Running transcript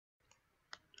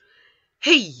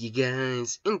Hey you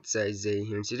guys, Inside Zay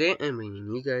here, and today I'm bringing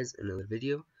you guys another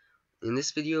video. In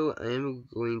this video, I am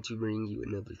going to bring you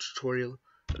another tutorial,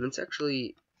 and it's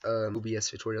actually OBS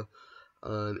tutorial.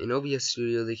 In OBS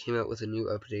Studio, they came out with a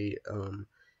new update.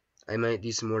 I might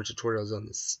do some more tutorials on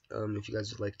this, if you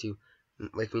guys would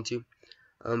like me to.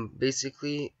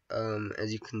 Basically,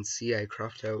 as you can see, I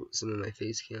cropped out some of my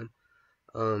face cam.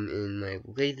 In my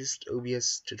latest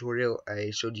OBS tutorial,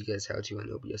 I showed you guys how to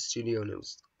on OBS Studio, and it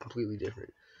was completely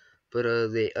different. But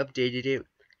they updated it,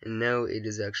 and now it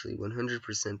is actually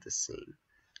 100% the same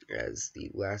as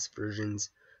the last versions.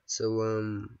 So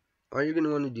all you're gonna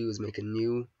want to do is make a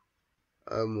new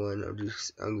one.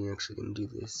 I'm actually gonna do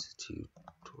this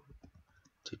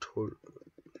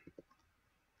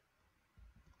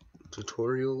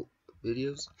tutorial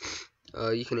videos.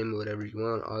 You can name it whatever you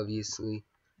want, obviously.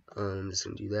 I'm just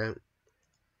gonna do that,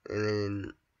 and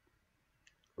then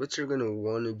what you're gonna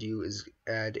want to do is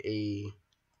add a.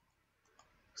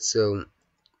 So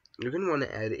you're gonna want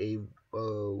to add a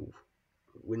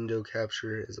window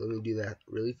capture. So let me do that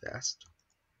really fast.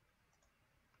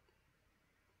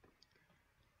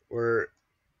 Or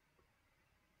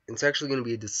it's actually going to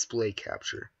be a display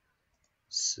capture.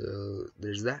 So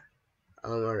there's that.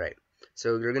 Alright,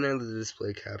 so you're going to have the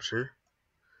display capture.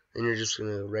 Then you're just going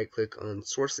to right click on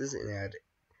sources and add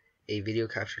a video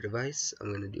capture device. I'm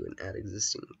going to do an add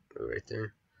existing right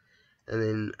there.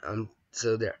 And then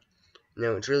so there.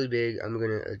 Now it's really big. I'm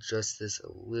going to adjust this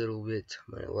a little bit to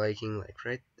my liking, like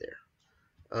right there.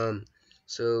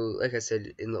 So like I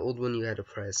said, in the old one you had to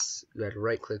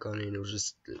right click on it, and it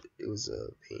was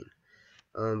a pain.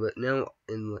 But now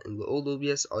in the old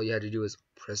OBS, all you had to do is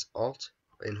press Alt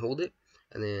and hold it,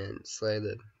 and then slide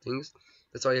the things.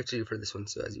 That's all you have to do for this one.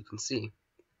 So as you can see,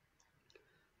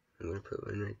 I'm gonna put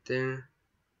one right there,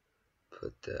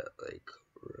 put that like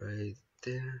right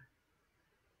there,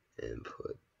 and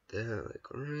put that like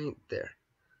right there,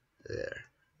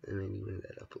 and maybe bring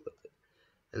that up a little bit.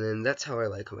 And then that's how I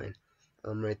like mine,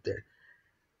 right there.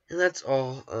 And that's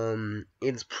all.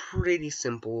 It's pretty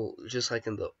simple, just like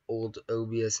in the old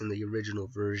OBS in the original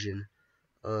version.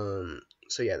 So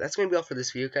yeah, that's gonna be all for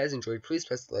this video, guys. Enjoyed, please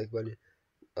press the like button.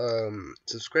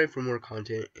 Subscribe for more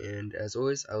content, and as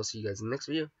always, I will see you guys in the next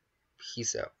video.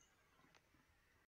 Peace out.